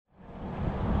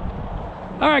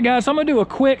All right guys, so I'm gonna do a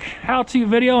quick how-to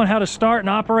video on how to start and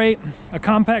operate a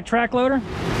compact track loader.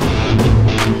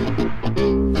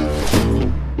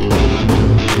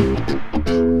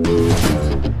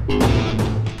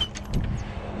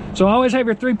 So always have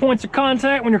your 3 points of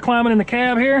contact when you're climbing in the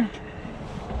cab here.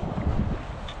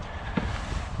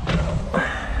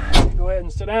 Go ahead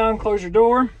and sit down, close your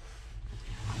door.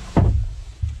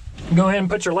 Go ahead and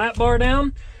put your lap bar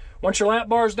down. Once your lap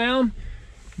bar's down,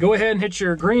 go ahead and hit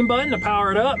your green button to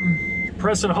power it up.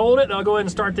 Press and hold it, and I'll go ahead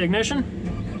and start the ignition.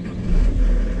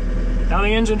 Now the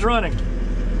engine's running.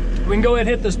 We can go ahead and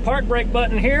hit this park brake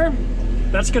button here.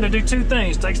 That's gonna do two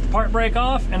things. Takes the park brake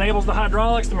off, enables the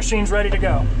hydraulics, the machine's ready to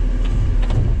go.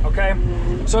 Okay,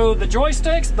 so the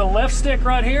joysticks, the left stick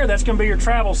right here, that's gonna be your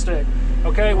travel stick.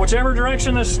 Okay, whichever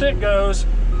direction this stick goes,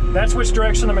 that's which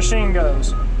direction the machine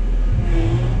goes.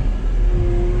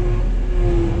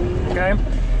 Okay,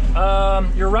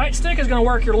 your right stick is gonna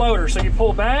work your loader. So you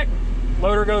pull back,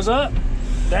 loader goes up,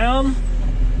 down,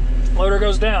 loader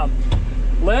goes down.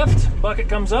 Left, bucket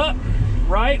comes up,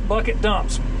 right, bucket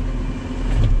dumps.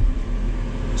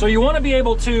 So you want to be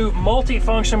able to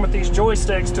multi-function with these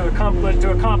joysticks to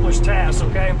accomplish tasks,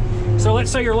 okay? So let's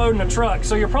say you're loading a truck.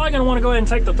 So you're probably going to want to go ahead and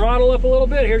take the throttle up a little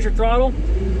bit. Here's your throttle.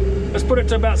 Let's put it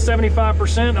to about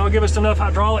 75%. That'll give us enough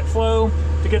hydraulic flow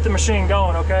to get the machine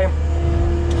going, okay?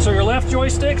 So your left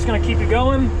joystick is going to keep you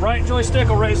going. Right joystick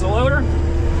will raise the loader.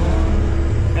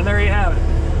 And there you have it.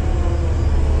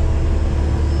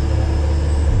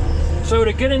 So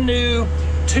to get into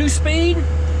 2-speed,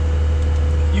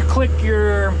 you click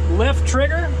your left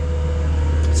trigger.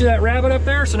 See that rabbit up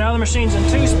there? So now the machine's in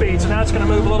 2-speed, so now it's going to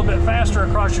move a little bit faster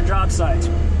across your job sites.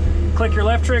 Click your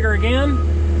left trigger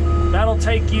again. That'll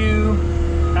take you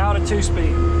out of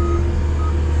 2-speed.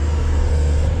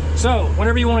 So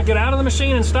whenever you want to get out of the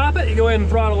machine and stop it, you go ahead and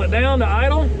throttle it down to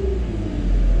idle.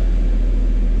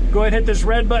 Go ahead and hit this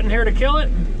red button here to kill it.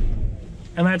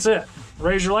 And that's it.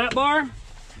 Raise your lap bar.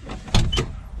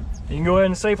 You can go ahead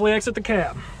and safely exit the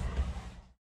cab.